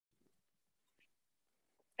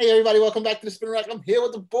Hey everybody, welcome back to the Spin Rack. I'm here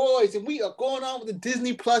with the boys, and we are going on with the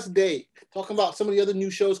Disney Plus Day, talking about some of the other new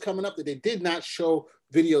shows coming up that they did not show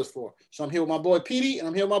videos for. So I'm here with my boy Petey, and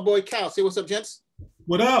I'm here with my boy Cal. Say what's up, gents.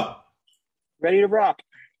 What up? Ready to rock.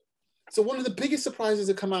 So one of the biggest surprises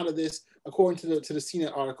that come out of this, according to the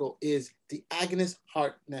CNET article, is the Agnes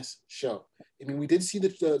Harkness show. I mean, we did see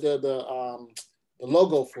the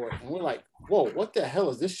logo for it, and we're like, whoa, what the hell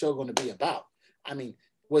is this show going to be about? I mean,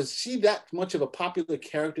 was she that much of a popular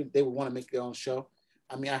character that they would want to make their own show?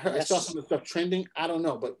 I mean, I saw some of the stuff trending. I don't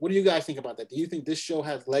know, but what do you guys think about that? Do you think this show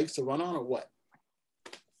has legs to run on, or what?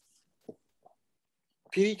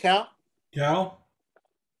 Petey, Cal? Cal?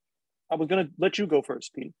 I was going to let you go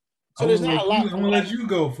first, Pete. So there's not a lot. I'm going to let you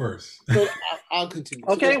go first. So I'll continue.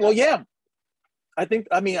 Okay, well, yeah.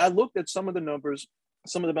 I looked at some of the numbers,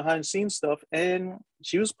 some of the behind the scenes stuff, and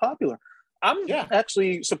she was popular. I'm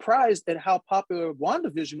actually surprised at how popular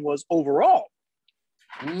WandaVision was overall.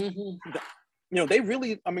 Mm-hmm. You know, they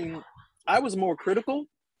really, I mean, I was more critical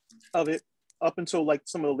of it up until like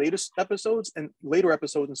some of the latest episodes and later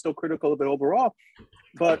episodes, and still critical of it overall.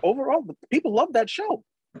 But overall, people love that show.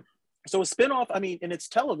 So a spinoff, I mean, and it's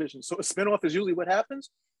television. So a spinoff is usually what happens.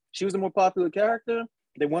 She was the more popular character.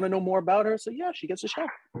 They want to know more about her. So yeah, she gets a show.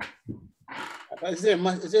 Is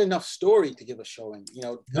there enough story to give a show in? You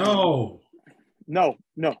know,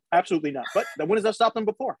 No, absolutely not. But when has that stopped them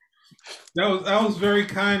before? That was very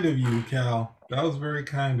kind of you, Cal. That was very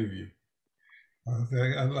kind of you.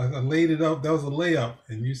 I laid it up. That was a layup,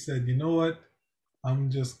 and you said, "You know what? I'm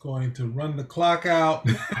just going to run the clock out."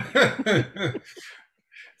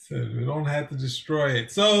 So we don't have to destroy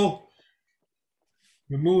it. So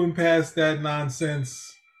we're moving past that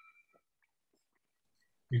nonsense.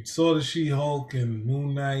 We saw the She-Hulk and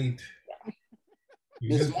Moon Knight.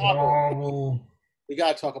 Miss Marvel. We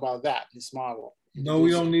got to talk about that, Miss Marvel. No,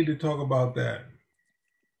 we don't need to talk about that.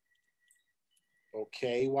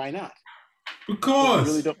 Okay, why not?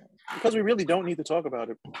 Because we really don't need to talk about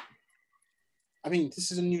it. I mean, this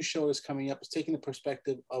is a new show that's coming up. It's taking the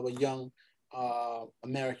perspective of a young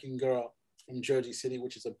American girl from Jersey City,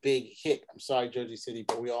 which is a big hit. I'm sorry, Jersey City,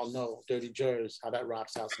 but we all know Dirty Jers, how that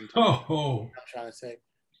rocks out sometimes. Oh. I'm trying to say.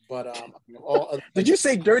 But did you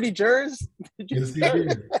say Dirty Jers? Yes, he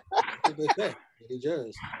did. Dirty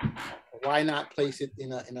Jers. Why not place it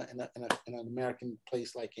in an American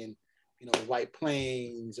place like in, you know, White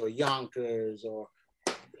Plains or Yonkers or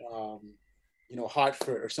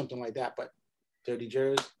Hartford or something like that? But Dirty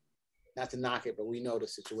Jers, not to knock it, but we know the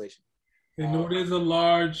situation. You know, there's a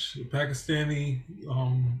large Pakistani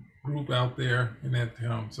group out there in that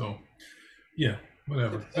town. So, yeah,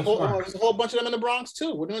 whatever. There's a whole bunch of them in the Bronx,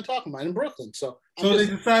 too. What are we talking about? In Brooklyn. So they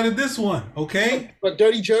decided this one, okay? But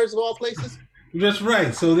Dirty Jers of all places? That's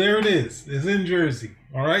right. So there it is. It's in Jersey.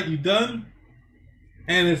 All right, you done?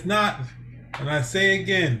 And it's not, and I say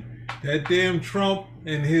again, that damn Trump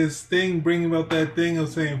and his thing, bringing up that thing of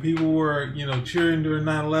saying people were, cheering during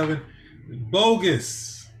 9/11,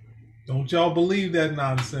 bogus. Don't y'all believe that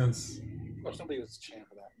nonsense? Of course, somebody was cheering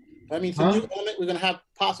for that. I mean, new element. We're going to have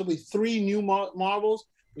possibly 3 new Marvels.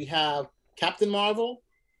 We have Captain Marvel.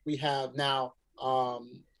 We have now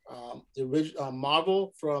the original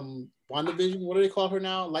Marvel from WandaVision. What do they call her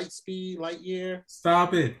now? Lightyear.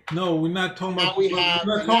 Stop it! No, we're not talking about. We're not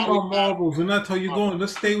talking about Marvels. We're not talking. You're going.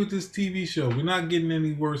 Let's stay with this TV show. We're not getting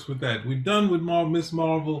any worse with that. We're done with Miss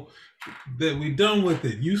Marvel. That we're done with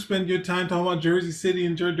it. You spend your time talking about Jersey City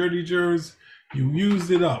and Dirty Jers. You used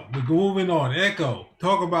it up. We're moving on. Echo,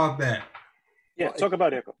 talk about that. Yeah, talk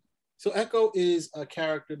about Echo. So Echo is a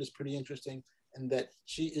character that's pretty interesting in that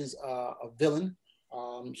she is a villain.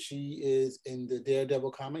 She is in the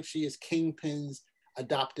Daredevil comic. She is Kingpin's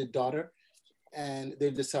adopted daughter, and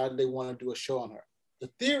they've decided they want to do a show on her. The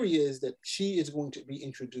theory is that she is going to be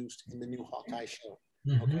introduced in the new Hawkeye show.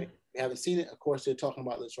 Mm-hmm. Okay, we haven't seen it. Of course, they're talking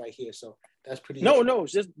about this right here, so that's pretty. No,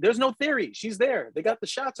 there's no theory. She's there. They got the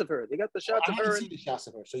shots of her. They got the shots of her. The shots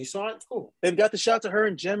of her. So you saw it. Cool. They've got the shots of her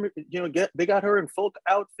and they got her in full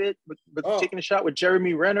outfit, with taking a shot with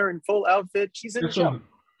Jeremy Renner in full outfit. She's in the show.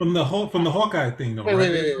 From the Hawkeye thing, though,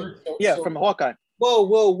 right? Wait. From Hawkeye.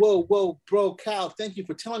 Whoa, bro, Cal, thank you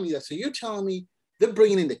for telling me that. So you're telling me they're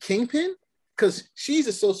bringing in the Kingpin because she's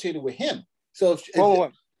associated with him. So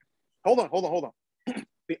hold on.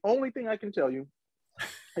 The only thing I can tell you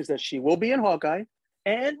is that she will be in Hawkeye,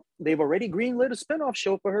 and they've already greenlit a spinoff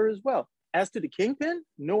show for her as well. As to the Kingpin,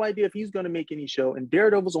 no idea if he's going to make any show, and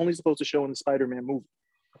Daredevil's only supposed to show in the Spider-Man movie.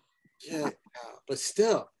 Yeah, but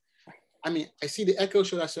still. I mean, I see the Echo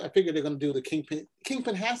show. I figured they're going to do the Kingpin.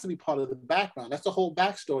 Kingpin has to be part of the background. That's the whole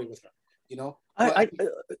backstory with her,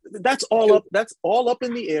 That's all up. That's all up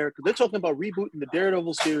in the air because they're talking about rebooting the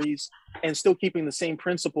Daredevil series and still keeping the same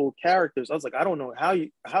principal characters. I was like, I don't know how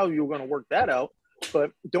you're going to work that out,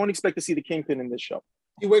 but don't expect to see the Kingpin in this show.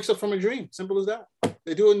 He wakes up from a dream. Simple as that.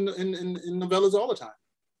 They do it in novellas all the time.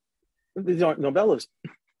 These aren't novellas.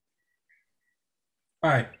 All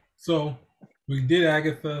right, so we did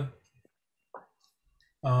Agatha.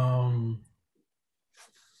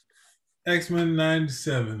 X-Men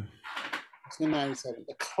 97. X-Men 97,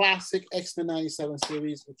 the classic X-Men 97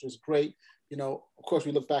 series, which was great. You know, of course,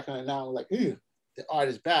 we look back on it now and we're like, the art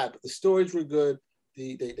is bad, but the stories were good.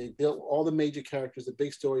 They built all the major characters, the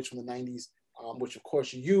big stories from the 90s, which, of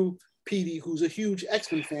course, you, Petey, who's a huge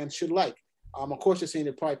X-Men fan, should like. Of course, they're saying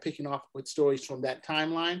they're probably picking off with stories from that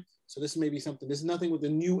timeline. So this may be something. There's nothing with the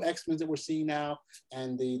new X-Men that we're seeing now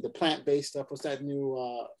and the plant-based stuff. What's that new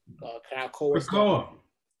Krakoa?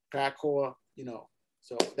 Krakoa, you know.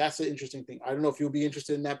 So that's an interesting thing. I don't know if you'll be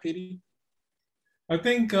interested in that, Petey. I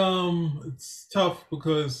think it's tough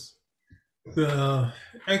because the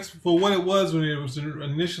for what it was when it was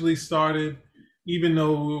initially started, even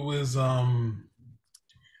though it was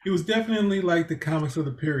definitely like the comics of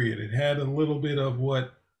the period. It had a little bit of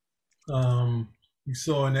what we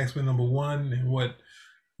saw in X-Men #1 and what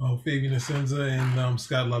Fabian Nicieza and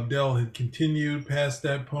Scott Lobdell had continued past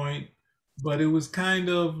that point. But it was kind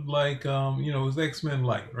of like, it was X-Men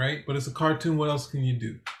light, right? But it's a cartoon. What else can you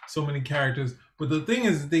do? So many characters. But the thing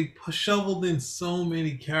is, they shoveled in so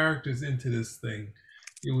many characters into this thing.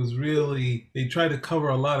 It was really, they tried to cover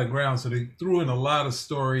a lot of ground. So they threw in a lot of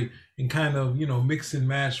story and kind of, mix and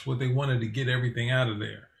match what they wanted to get everything out of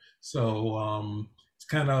there. So it's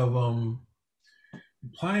kind of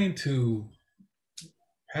applying to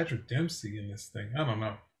Patrick Dempsey in this thing. I don't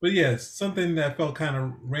know. But yes, something that felt kind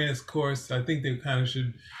of ran its course. I think they kind of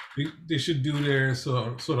should do their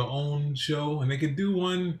sort of own show, and they could do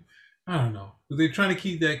one. I don't know, but they're trying to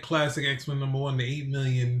keep that classic X-Men #1, the 8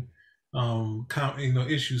 million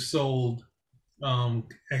issues sold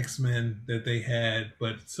X-Men that they had.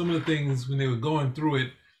 But some of the things when they were going through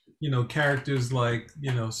it, characters like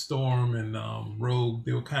Storm and Rogue,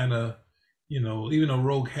 they were kind of. Even though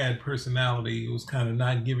Rogue had personality, it was kind of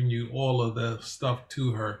not giving you all of the stuff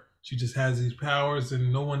to her. She just has these powers,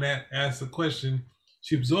 and no one asks the question.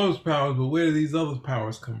 She absorbs powers, but where do these other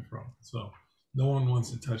powers come from? So no one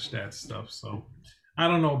wants to touch that stuff. So I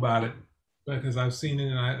don't know about it because I've seen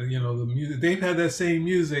it, and the music. They've had that same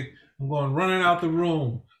music. I'm going running out the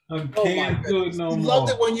room. I can't do it no more. You loved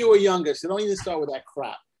it when you were younger, so don't even start with that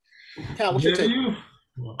crap. Cal, what's your take?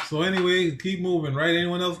 Well, so anyway, keep moving, right?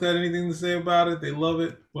 Anyone else got anything to say about it? They love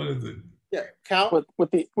it. What is it? Yeah, Cal?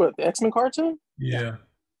 With the X-Men cartoon? Yeah.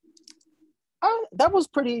 That was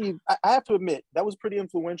pretty, I have to admit, that was pretty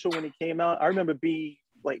influential when it came out. I remember being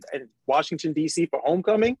like in Washington, D.C. for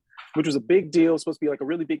Homecoming, which was a big deal. It was supposed to be like a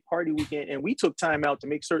really big party weekend. And we took time out to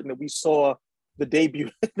make certain that we saw the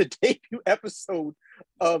debut episode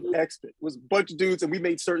of X-Men. It was a bunch of dudes, and we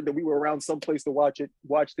made certain that we were around someplace to watched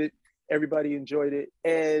it. Everybody enjoyed it.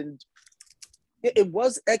 And it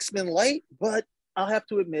was X-Men light, but I'll have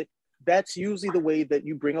to admit, that's usually the way that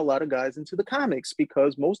you bring a lot of guys into the comics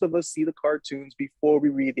because most of us see the cartoons before we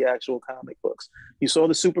read the actual comic books. You saw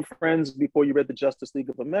the Super Friends before you read the Justice League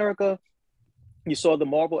of America. You saw the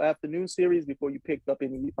Marvel Afternoon series before you picked up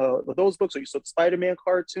any of those books, or you saw the Spider-Man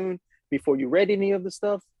cartoon before you read any of the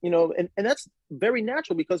stuff, and that's very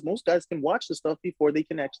natural because most guys can watch the stuff before they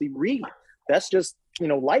can actually read. That's just,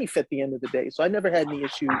 life at the end of the day. So I never had any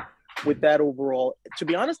issue with that overall. To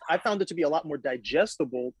be honest, I found it to be a lot more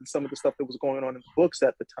digestible than some of the stuff that was going on in the books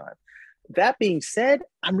at the time. That being said,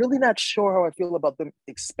 I'm really not sure how I feel about them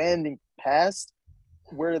expanding past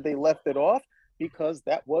where they left it off because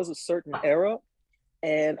that was a certain era.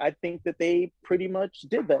 And I think that they pretty much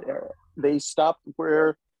did that era. They stopped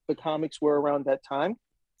where the comics were around that time.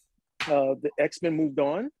 The X-Men moved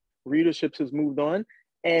on, readership has moved on,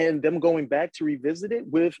 and them going back to revisit it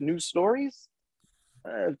with new stories,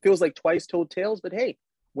 it feels like twice told tales, but hey,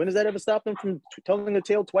 when does that ever stop them from telling a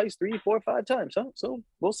tale twice, 3, 4, 5 times? Huh? So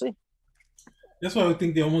we'll see. That's why I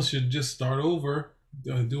think they almost should just start over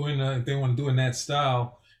doing if they want to do in that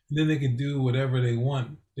style, and then they can do whatever they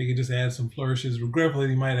want. They could just add some flourishes. Regretfully,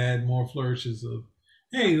 they might add more flourishes of,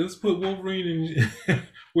 hey, let's put Wolverine in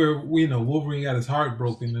where Wolverine got his heart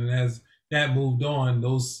broken, and as that moved on,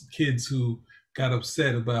 those kids who got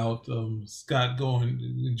upset about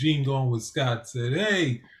Gene going with Scott said,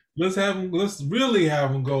 hey, let's really have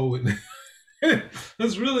him go with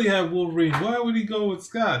let's really have Wolverine. Why would he go with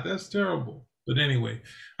Scott? That's terrible. But anyway,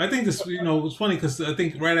 I think this, it was funny because I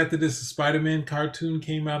think right after this, the Spider-Man cartoon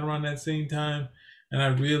came out around that same time. and I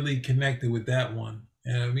really connected with that one.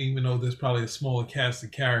 And I mean, even though there's probably a smaller cast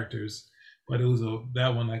of characters, but it was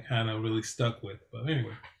that one I kind of really stuck with. But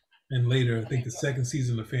anyway, and later I think the second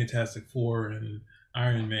season of Fantastic Four and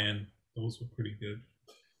Iron Man, those were pretty good.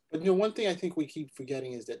 But one thing I think we keep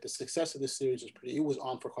forgetting is that the success of this series was pretty. It was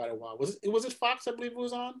on for quite a while. Was it Fox? I believe it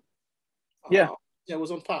was on. Yeah, yeah, it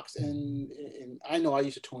was on Fox, and I know I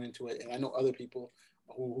used to tune into it, and I know other people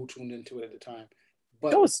who tuned into it at the time.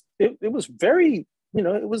 But it was very,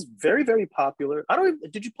 it was very, very popular. I don't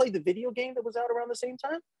even, did you play the video game that was out around the same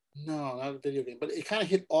time? No, not a video game, but it kind of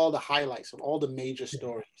hit all the highlights of all the major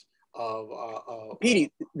stories of.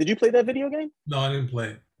 Petey, did you play that video game? No, I didn't play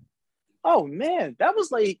it. Oh man, that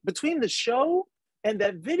was like between the show and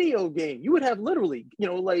that video game, you would have literally,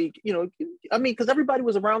 I mean, because everybody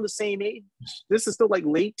was around the same age. This is still like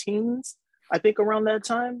late teens, I think, around that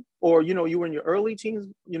time, or you were in your early teens,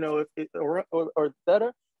 or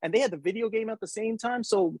better, and they had the video game at the same time.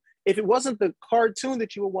 So if it wasn't the cartoon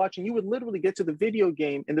that you were watching, you would literally get to the video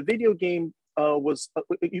game, and the video game was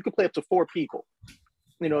you could play up to 4 people.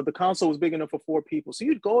 The console was big enough for 4 people. So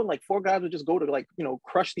you'd go and like 4 guys would just go to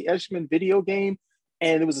Crush the Edgeman video game.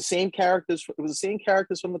 And it was the same characters. It was the same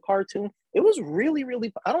characters from the cartoon. It was really,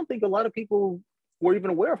 really, I don't think a lot of people were even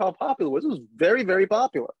aware of how popular it was. It was very, very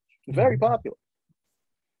popular. Very popular.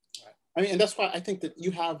 I mean, and that's why I think that you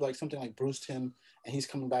have like something like Bruce Timm, and he's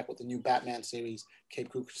coming back with the new Batman series, Cape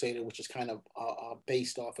Crusader, which is kind of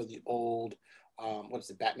based off of the old,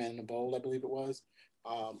 Batman in the Bold, I believe it was.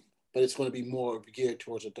 But it's going to be more geared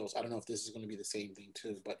towards adults. I don't know if this is going to be the same thing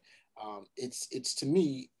too, but it's to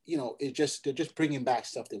me, they're just bringing back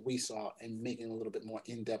stuff that we saw and making a little bit more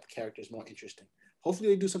in-depth characters more interesting. Hopefully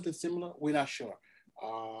they do something similar. We're not sure.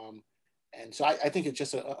 And so I think it's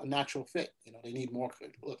just a natural fit. They need more.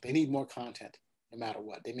 Look, they need more content no matter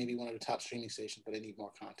what. They may be one of the top streaming stations, but they need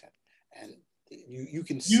more content. And you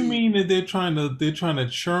can see. You mean that they're trying to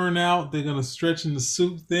churn out? They're gonna stretch in the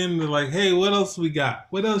soup thin. They're like, hey, what else we got?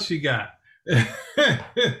 What else you got?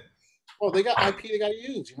 Well, they got IP they got to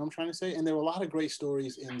use. You know what I'm trying to say? And there were a lot of great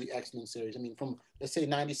stories in the X-Men series. I mean, from let's say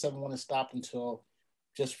 '97 when it stopped until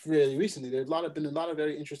just really recently, there's been a lot of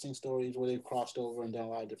very interesting stories where they've crossed over and done a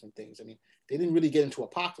lot of different things. I mean, they didn't really get into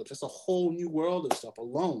Apocalypse. That's a whole new world of stuff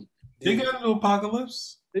alone. They got into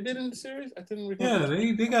Apocalypse. They did in the series? I didn't recall. Yeah,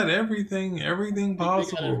 they got everything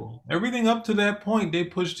possible. Everything up to that point they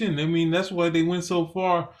pushed in. I mean, that's why they went so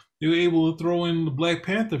far. They were able to throw in the Black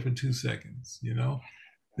Panther for 2 seconds,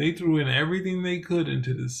 They threw in everything they could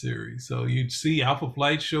into this series. So you'd see Alpha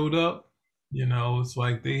Flight showed up. It's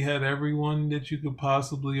like they had everyone that you could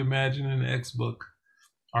possibly imagine in the X-Book.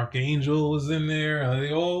 Archangel was in there.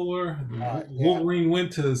 They all were. Wolverine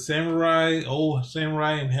went to old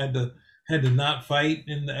Samurai, and had to not fight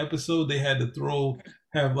in the episode. They had to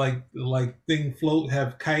have like thing float,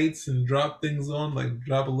 have kites and drop things on, like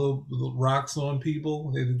drop a little rocks on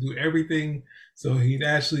people. They had to do everything. So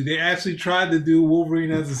they actually tried to do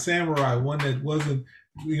Wolverine as a samurai, one that wasn't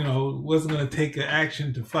going to take an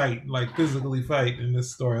action to fight, like physically fight in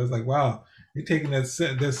this story. I was like, wow, you're taking that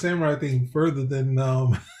samurai thing further than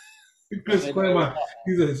Chris Claremont.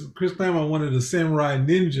 He says Chris Claremont wanted a samurai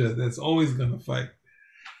ninja that's always going to fight.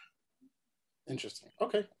 Interesting.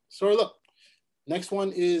 Okay. So look, next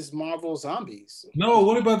one is Marvel Zombies. No,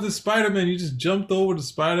 what about this Spider-Man? You just jumped over to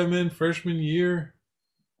Spider-Man freshman year.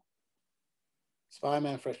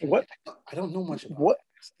 Spider-Man freshman. What? I don't know much about what.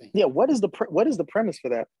 Thing. Yeah, what is the premise for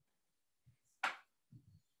that?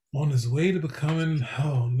 On his way to becoming,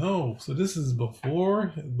 oh no! So this is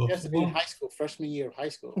before. He has to be in high school, freshman year of high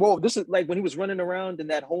school. Well, this is like when he was running around in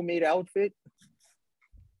that homemade outfit.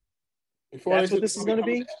 That's what this is going to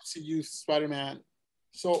be. MCU Spider-Man.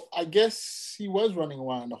 So I guess he was running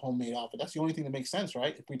around in the homemade outfit. That's the only thing that makes sense,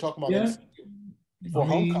 right? If we talk about MCU before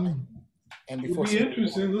Homecoming and before. It'll be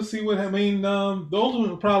interesting. Let's see what I mean. The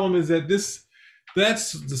ultimate problem is that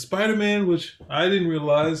that's the Spider-Man, which I didn't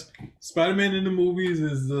realize. Spider-Man in the movies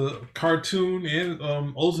is the cartoon and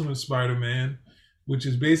Ultimate Spider-Man, which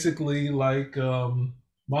is basically like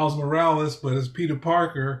Miles Morales, but it's Peter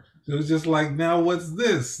Parker. So it's just like, now what's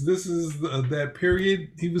this? This is that period.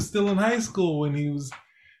 He was still in high school when he was,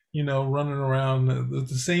 running around with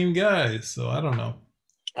the same guys. So I don't know.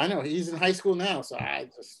 I know he's in high school now, so I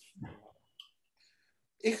just.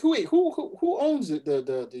 Who owns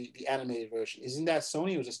the animated version? Isn't that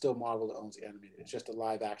Sony, or is it still Marvel that owns the animated? It's just the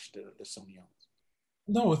live action that Sony owns.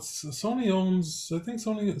 No, it's Sony owns. I think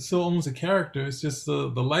Sony still owns the character. It's just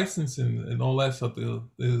the licensing and all that stuff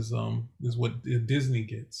is what Disney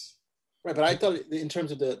gets. Right, but I thought in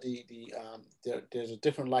terms of there's a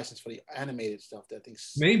different license for the animated stuff that I think.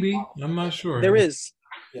 Maybe I'm not sure. There is.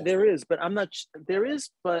 Yeah. There is, but I'm not. There is,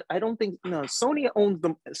 but I don't think no. Sony owns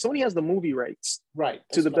them. Sony has the movie rights, Right.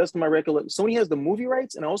 to the best of my recollection. Sony has the movie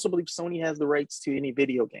rights, and I also believe Sony has the rights to any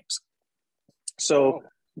video games. So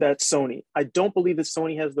that's Sony. I don't believe that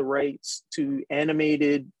Sony has the rights to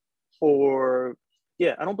animated or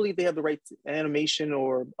I don't believe they have the rights to animation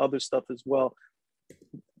or other stuff as well.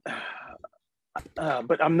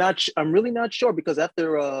 But I'm not. I'm really not sure because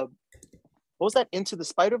after what was that Into the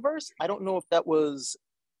Spider-Verse? I don't know if that was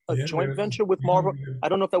a joint venture with Marvel. I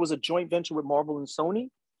don't know if that was a joint venture with Marvel and Sony,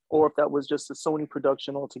 or if that was just a Sony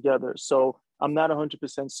production altogether. So I'm not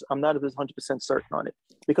 100%. I'm not 100% certain on it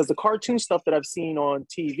because the cartoon stuff that I've seen on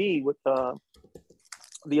TV with the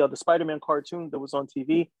Spider-Man cartoon that was on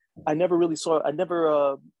TV, I never really saw. I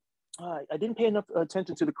didn't pay enough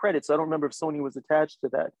attention to the credits. I don't remember if Sony was attached to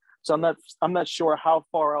that. So I'm not sure how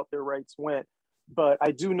far out their rights went, but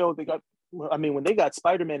I do know they got. I mean, when they got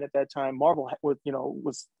Spider-Man at that time, Marvel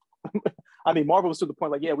was. I mean, Marvel was to the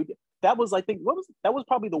point like, that was, I think, that was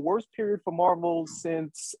probably the worst period for Marvel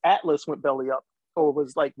since Atlas went belly up or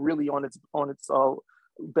was like really on its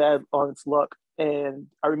bad on its luck. And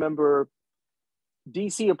I remember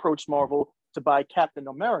DC approached Marvel to buy Captain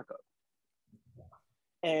America.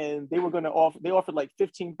 And they were going to offered like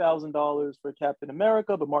 $15,000 for Captain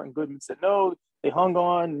America, but Martin Goodman said no. They hung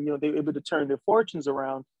on, and, they were able to turn their fortunes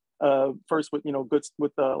around. First with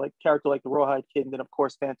like character like the Rawhide Kid, and then of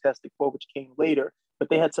course Fantastic Four, which came later. But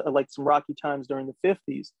they had like some rocky times during the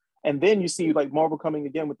 50s, and then you see like Marvel coming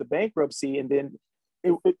again with the bankruptcy, and then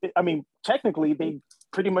I mean technically they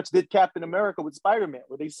pretty much did Captain America with Spider-Man,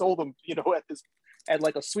 where they sold them at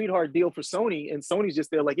like a sweetheart deal for Sony, and Sony's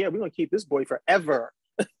just there like, we're gonna keep this boy forever.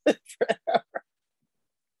 Forever.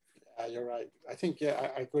 You're right. I think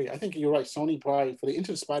I agree. I think you're right. Sony probably for the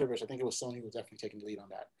Into the Spider-Verse, I think it was Sony who was definitely taking the lead on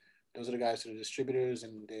that. Those are the guys who are the distributors,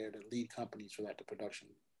 and they're the lead companies for that, the production.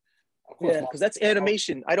 Of course, because that's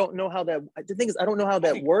animation. I don't know how that. The thing is, I don't know how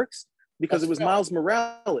that works because it was Miles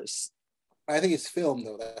Morales. I think it's film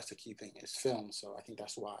though. That's the key thing. It's film, so I think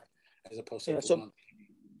that's why, as opposed to so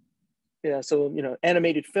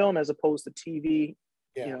animated film as opposed to TV.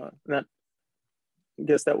 Yeah, I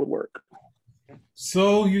guess that would work.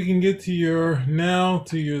 So you can get to your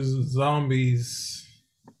zombies.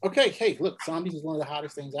 Okay, hey, look, zombies is one of the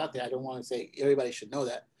hottest things out there. I don't want to say everybody should know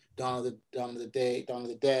that. Dawn of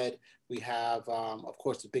the Dead. We have, of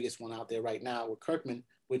course, the biggest one out there right now with Kirkman,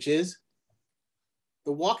 which is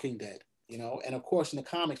The Walking Dead. And of course, in the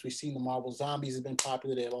comics, we've seen the Marvel zombies have been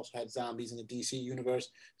popular. They've also had zombies in the DC universe,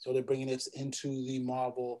 so they're bringing this into the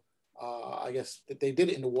Marvel. I guess that they did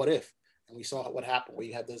it in the What If. And we saw what happened where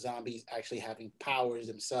you had the zombies actually having powers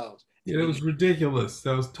themselves. Yeah, it was ridiculous.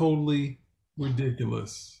 That was totally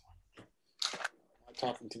ridiculous. I'm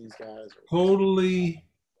talking to these guys. Totally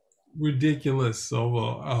ridiculous of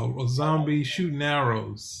a zombie shooting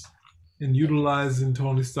arrows and utilizing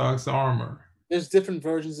Tony Stark's armor. There's different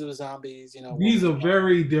versions of the zombies, These are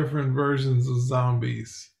very different versions of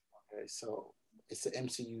zombies. Okay, so it's the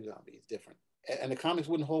MCU zombie. It's different. And the comics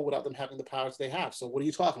wouldn't hold without them having the powers they have. So what are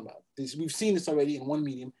you talking about? We've seen this already in one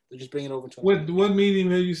medium. They're just bringing it over to what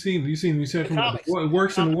medium have you seen? You said what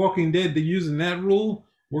works in Walking Dead. They're using that rule.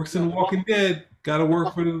 Works in Walking Dead. Got to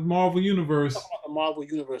work for the Marvel Universe. The Marvel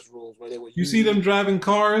Universe rules where they were. You see them driving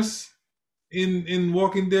cars in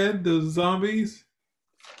Walking Dead. The zombies.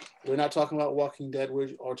 We're not talking about Walking Dead. We're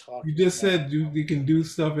talking. You just said you can do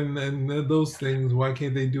stuff in those things. Why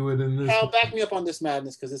can't they do it in this? Kyle, back me up on this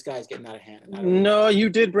madness because this guy's getting out of hand. No, you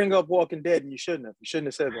did bring up Walking Dead, and you shouldn't have. You shouldn't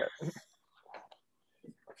have said that.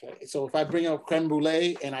 Okay, so if I bring up creme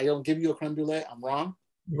brulee and I don't give you a creme brulee, I'm wrong?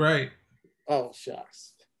 Right. Oh,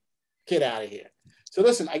 shucks. Get out of here. So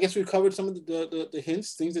listen, I guess we've covered some of the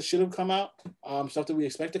hints, things that should have come out, stuff that we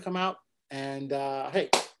expect to come out. And hey,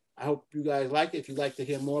 I hope you guys like it. If you'd like to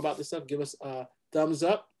hear more about this stuff, give us a thumbs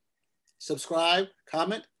up, subscribe,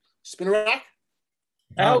 comment, spin a rack.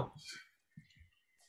 Out.